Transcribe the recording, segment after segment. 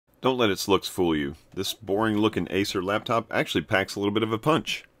Don't let its looks fool you. This boring looking Acer laptop actually packs a little bit of a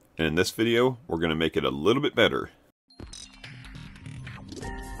punch. And in this video, we're going to make it a little bit better.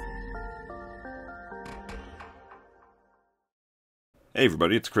 Hey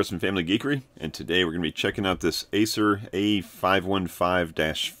everybody, it's Chris from Family Geekery, and today we're going to be checking out this Acer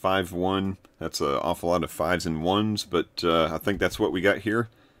A515-51. That's an awful lot of 5s and 1s, but I think that's what we got here.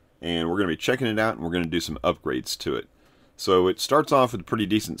 And we're going to be checking it out, and we're going to do some upgrades to it. So it starts off with pretty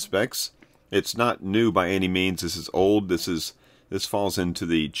decent specs. It's not new by any means. This is old. This falls into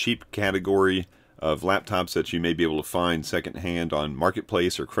the cheap category of laptops that you may be able to find secondhand on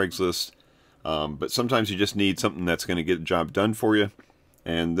Marketplace or Craigslist. But sometimes you just need something that's going to get the job done for you,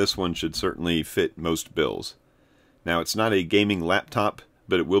 and this one should certainly fit most bills. Now, it's not a gaming laptop,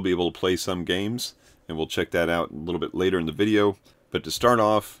 but it will be able to play some games, and we'll check that out a little bit later in the video. But to start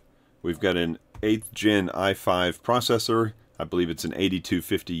off, we've got an 8th gen i5 processor. I believe it's an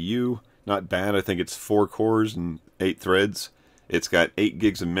 8250U. Not bad. I think it's 4 cores and 8 threads. It's got 8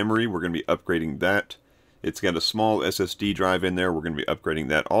 gigs of memory. We're going to be upgrading that. It's got a small SSD drive in there. We're going to be upgrading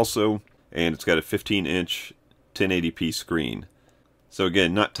that also. And it's got a 15-inch 1080p screen. So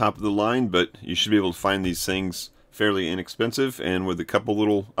again, not top of the line, but you should be able to find these things fairly inexpensive. And with a couple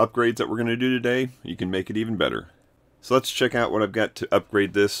little upgrades that we're going to do today, you can make it even better. So let's check out what I've got to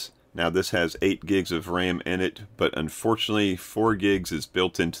upgrade this. Now this has 8 gigs of RAM in it, but unfortunately 4 gigs is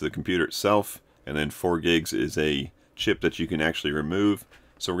built into the computer itself, and then 4 gigs is a chip that you can actually remove.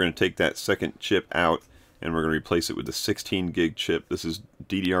 So we're going to take that second chip out, and we're going to replace it with a 16 gig chip. This is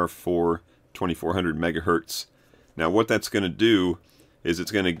DDR4 2400 megahertz. Now what that's going to do is it's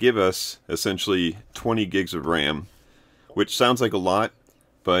going to give us essentially 20 gigs of RAM, which sounds like a lot,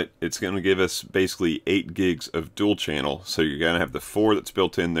 but it's going to give us basically 8 gigs of dual channel. So you're going to have the 4 that's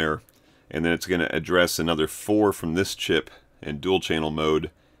built in there, and then it's going to address another 4 from this chip in dual channel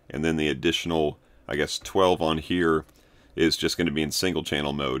mode, and then the additional, I guess, 12 on here is just going to be in single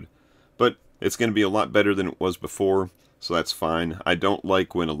channel mode. But it's going to be a lot better than it was before, so that's fine. I don't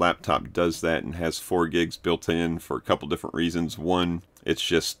like when a laptop does that and has 4 gigs built in for a couple different reasons. One, it's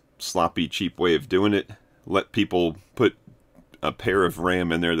just sloppy, cheap way of doing it. Let people put a pair of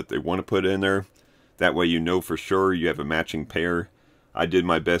RAM in there that they want to put in there. That way you know for sure you have a matching pair. I did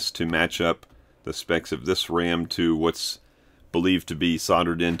my best to match up the specs of this RAM to what's believed to be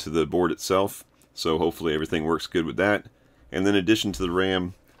soldered into the board itself. So hopefully everything works good with that. And then in addition to the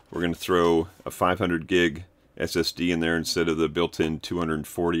RAM, we're going to throw a 500 gig SSD in there instead of the built-in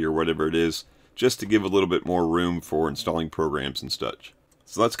 240 or whatever it is, just to give a little bit more room for installing programs and such.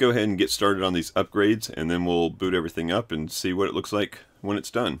 So let's go ahead and get started on these upgrades, and then we'll boot everything up and see what it looks like when it's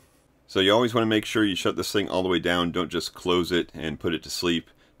done. So you always want to make sure you shut this thing all the way down. Don't just close it and put it to sleep.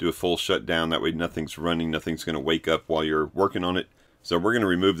 Do a full shutdown. That way nothing's running, nothing's going to wake up while you're working on it. So we're going to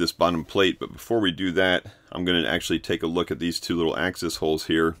remove this bottom plate, but before we do that, I'm going to actually take a look at these 2 little access holes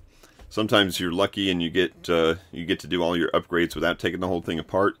here. Sometimes you're lucky and you get to do all your upgrades without taking the whole thing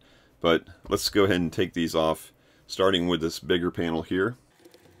apart, but let's go ahead and take these off, starting with this bigger panel here.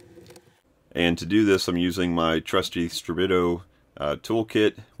 And to do this, I'm using my trusty Strabito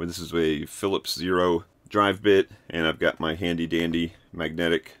toolkit. This is a Phillips Zero drive bit, and I've got my handy dandy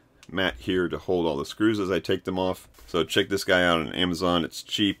magnetic mat here to hold all the screws as I take them off. So check this guy out on Amazon. It's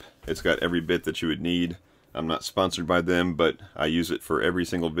cheap. It's got every bit that you would need. I'm not sponsored by them, but I use it for every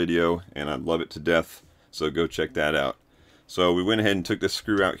single video, and I love it to death. So go check that out. So we went ahead and took this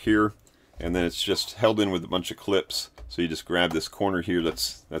screw out here, and then it's just held in with a bunch of clips. So you just grab this corner here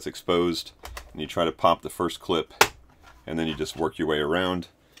that's exposed, and you try to pop the first clip, and then you just work your way around.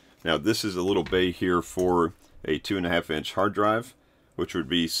 Now this is a little bay here for a 2.5-inch hard drive, which would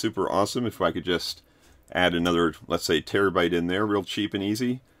be super awesome if I could just add another, let's say, terabyte in there real cheap and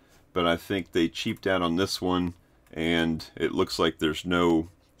easy. But I think they cheaped out on this one, and it looks like there's no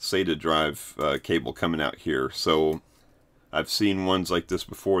SATA drive cable coming out here. So I've seen ones like this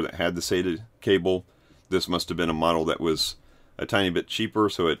before that had the SATA cable. This must have been a model that was a tiny bit cheaper,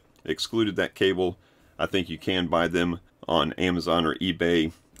 so it excluded that cable. I think you can buy them on Amazon or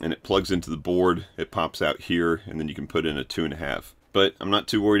eBay, and it plugs into the board. It pops out here, and then you can put in a 2.5. But I'm not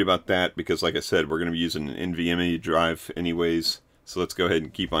too worried about that because, like I said, we're going to be using an NVMe drive anyways. So let's go ahead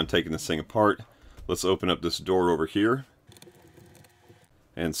and keep on taking this thing apart. Let's open up this door over here.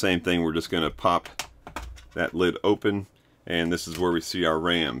 And same thing, we're just going to pop that lid open. And this is where we see our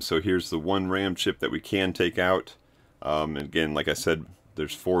RAM. So here's the one RAM chip that we can take out. And again, like I said,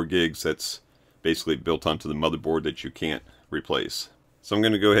 there's 4 gigs that's basically built onto the motherboard that you can't replace. So I'm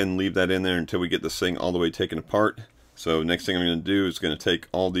going to go ahead and leave that in there until we get this thing all the way taken apart. So next thing I'm going to do is going to take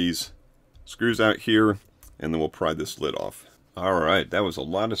all these screws out here, and then we'll pry this lid off. Alright, that was a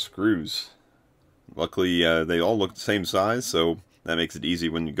lot of screws. Luckily, they all look the same size, so that makes it easy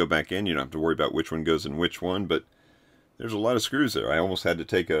when you go back in. You don't have to worry about which one goes in which one, but there's a lot of screws there. I almost had to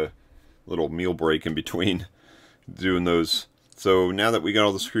take a little meal break in between doing those. So now that we got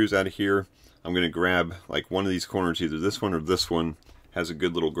all the screws out of here, I'm going to grab like one of these corners, either this one or this one has a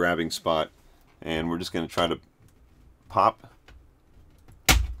good little grabbing spot, and we're just going to try to pop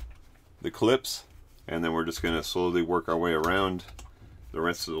the clips, and then we're just going to slowly work our way around the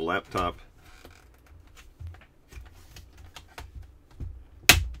rest of the laptop.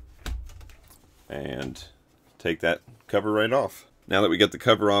 And take that cover right off. Now that we got the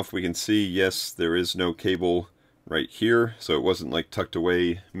cover off, we can see, yes, there is no cable right here, so it wasn't like tucked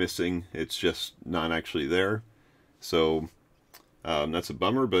away missing, it's just not actually there. So that's a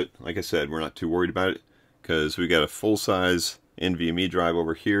bummer, but like I said, we're not too worried about it because we got a full-size NVMe drive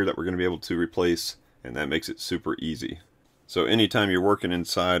over here that we're going to be able to replace, and that makes it super easy. So anytime you're working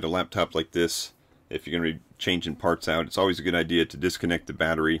inside a laptop like this, if you're going to be changing parts out, it's always a good idea to disconnect the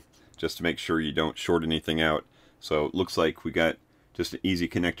battery just to make sure you don't short anything out. So it looks like we got just an easy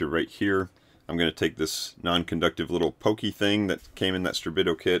connector right here. I'm going to take this non-conductive little pokey thing that came in that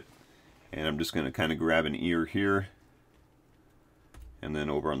Strabito kit, and I'm just going to kind of grab an ear here, and then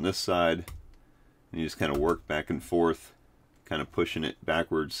over on this side, and you just kind of work back and forth, kind of pushing it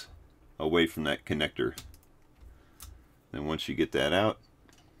backwards away from that connector. Then once you get that out,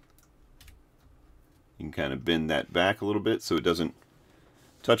 you can kind of bend that back a little bit so it doesn't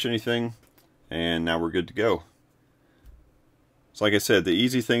touch anything, and now we're good to go. So like I said, the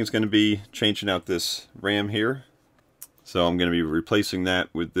easy thing is going to be changing out this RAM here. So I'm going to be replacing that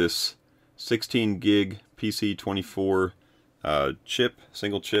with this 16 gig PC24 chip,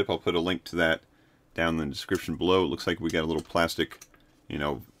 single chip. I'll put a link to that down in the description below. It looks like we got a little plastic,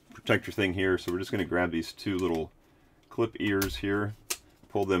 protector thing here. So we're just going to grab these two little clip ears here,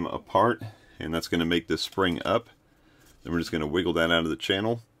 pull them apart, and that's going to make this spring up. Then we're just going to wiggle that out of the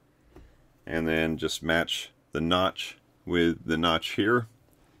channel, and then just match the notch with the notch here.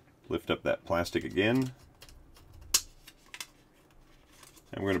 Lift up that plastic again,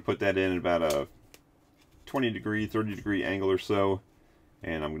 and we're going to put that in at about a 20 degree, 30 degree angle or so,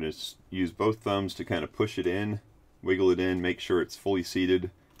 and I'm going to use both thumbs to kind of push it in, wiggle it in, make sure it's fully seated,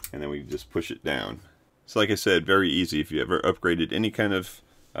 and then we just push it down. So like I said, very easy. If you ever upgraded any kind of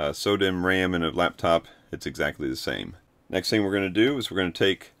SODIMM RAM in a laptop, it's exactly the same. Next thing we're going to do is we're going to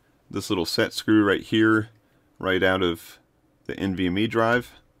take this little set screw right here, right out of the NVMe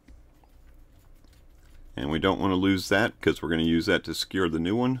drive, and we don't want to lose that because we're going to use that to secure the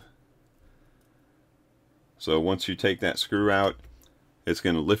new one. So once you take that screw out, it's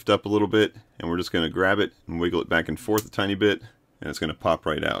going to lift up a little bit, and we're just going to grab it and wiggle it back and forth a tiny bit, and it's going to pop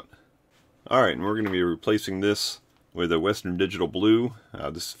right out. Alright, and we're going to be replacing this with a Western Digital Blue.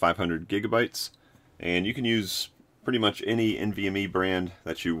 This is 500 gigabytes, and you can use pretty much any NVMe brand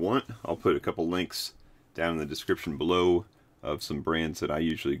that you want. I'll put a couple links down in the description below of some brands that I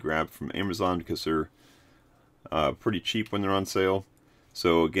usually grab from Amazon because they're pretty cheap when they're on sale.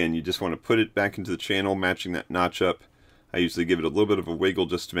 So again, you just want to put it back into the channel, matching that notch up. I usually give it a little bit of a wiggle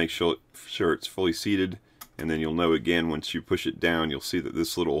just to make sure it's fully seated, and then you'll know again once you push it down, you'll see that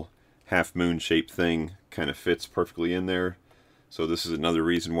this little half moon shaped thing kind of fits perfectly in there. So this is another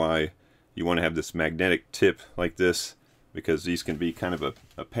reason why you want to have this magnetic tip like this, because these can be kind of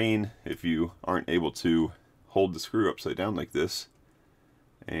a pain if you aren't able to hold the screw upside down like this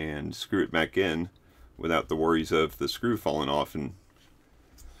and screw it back in without the worries of the screw falling off and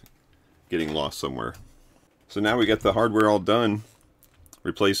getting lost somewhere. So now we got the hardware all done.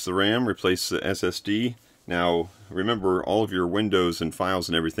 Replace the RAM, replace the SSD. Now remember, all of your windows and files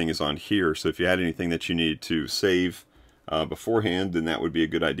and everything is on here, so if you had anything that you needed to save beforehand, then that would be a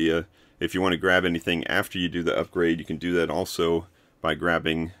good idea. If you want to grab anything after you do the upgrade, you can do that also by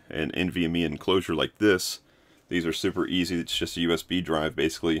grabbing an NVMe enclosure like this. These are super easy. It's just a USB drive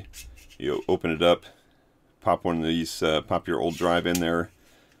basically. You open it up, pop one of these, pop your old drive in there,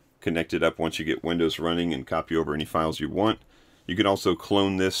 connect it up once you get Windows running, and copy over any files you want. You can also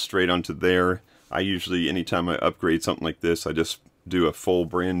clone this straight onto there. I usually, anytime I upgrade something like this, I just do a full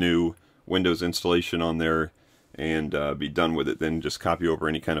brand new Windows installation on there and be done with it, then just copy over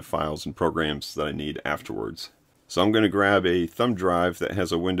any kind of files and programs that I need afterwards. So I'm going to grab a thumb drive that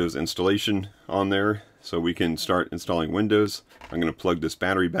has a Windows installation on there so we can start installing Windows. I'm going to plug this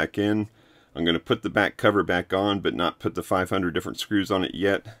battery back in. I'm going to put the back cover back on, but not put the 500 different screws on it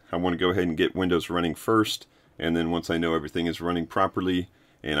yet. I want to go ahead and get Windows running first, and then once I know everything is running properly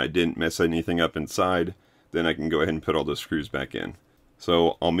and I didn't mess anything up inside, then I can go ahead and put all those screws back in.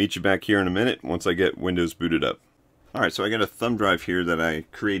 So I'll meet you back here in a minute once I get Windows booted up. Alright, so I got a thumb drive here that I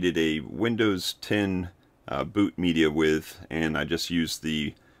created a Windows 10 boot media with, and I just used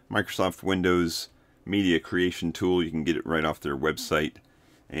the Microsoft Windows media creation tool. You can get it right off their website,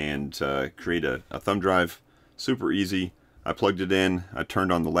 and create a thumb drive. Super easy. I plugged it in, I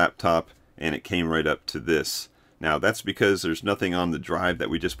turned on the laptop, and it came right up to this. Now that's because there's nothing on the drive that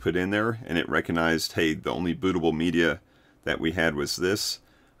we just put in there, and it recognized, hey, the only bootable media that we had was this.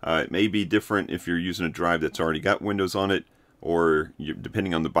 It may be different if you're using a drive that's already got Windows on it, or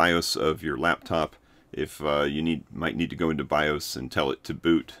depending on the BIOS of your laptop, if you might need to go into BIOS and tell it to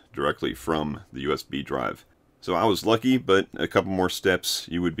boot directly from the USB drive. So I was lucky, but a couple more steps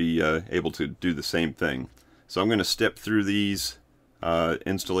you would be able to do the same thing. So I'm going to step through these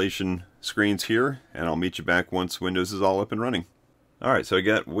installation screens here, and I'll meet you back once Windows is all up and running. Alright, so I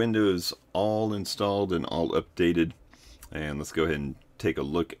got Windows all installed and all updated, and let's go ahead and take a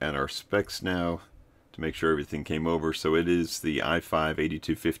look at our specs now to make sure everything came over. So it is the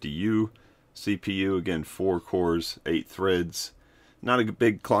i5-8250U CPU, again 4 cores, 8 threads. Not a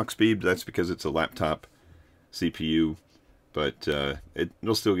big clock speed, but that's because it's a laptop CPU, but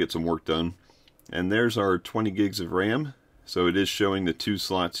it'll still get some work done. And there's our 20 gigs of RAM. So it is showing the 2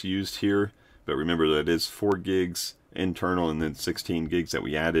 slots used here, but remember that is 4 gigs internal and then 16 gigs that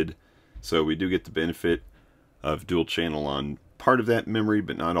we added. So we do get the benefit of dual channel on part of that memory,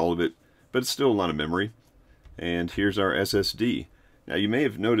 but not all of it, but it's still a lot of memory. And here's our SSD. Now you may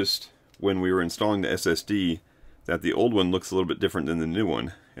have noticed when we were installing the SSD that the old one looks a little bit different than the new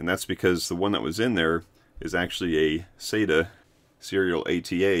one, and that's because the one that was in there is actually a SATA serial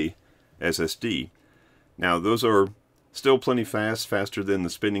ATA SSD. Now those are still plenty fast, faster than the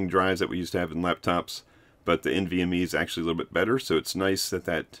spinning drives that we used to have in laptops, but the NVMe is actually a little bit better, so it's nice that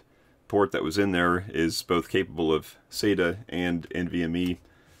that port that was in there is both capable of SATA and NVMe.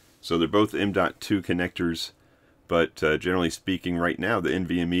 So they're both M.2 connectors, but generally speaking right now the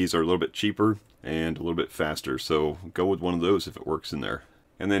NVMe's are a little bit cheaper and a little bit faster, so go with one of those if it works in there.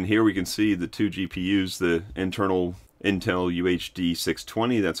 And then here we can see the 2 GPUs, the internal Intel UHD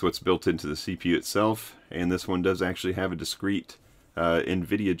 620, that's what's built into the CPU itself, and this one does actually have a discrete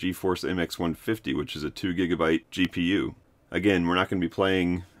NVIDIA GeForce MX150, which is a 2 GB GPU. Again, we're not going to be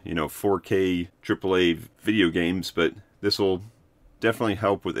playing, 4K AAA video games, but this will definitely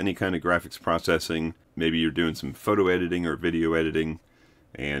help with any kind of graphics processing. Maybe you're doing some photo editing or video editing,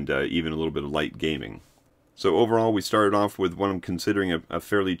 and even a little bit of light gaming. So overall, we started off with what I'm considering a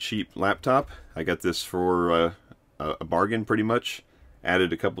fairly cheap laptop. I got this for a bargain pretty much.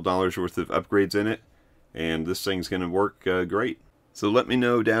 Added a couple dollars worth of upgrades in it, and this thing's going to work great. So let me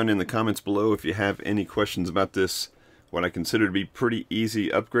know down in the comments below if you have any questions about this, what I consider to be pretty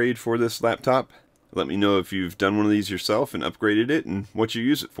easy upgrade for this laptop. Let me know if you've done one of these yourself and upgraded it and what you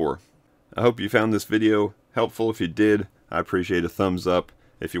use it for. I hope you found this video helpful. If you did, I appreciate a thumbs up.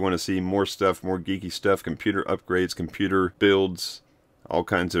 If you want to see more stuff, more geeky stuff, computer upgrades, computer builds, all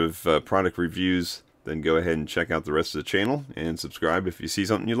kinds of product reviews, then go ahead and check out the rest of the channel and subscribe if you see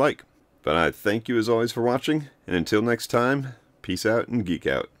something you like. But I thank you as always for watching, and until next time, peace out and geek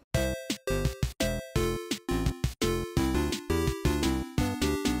out.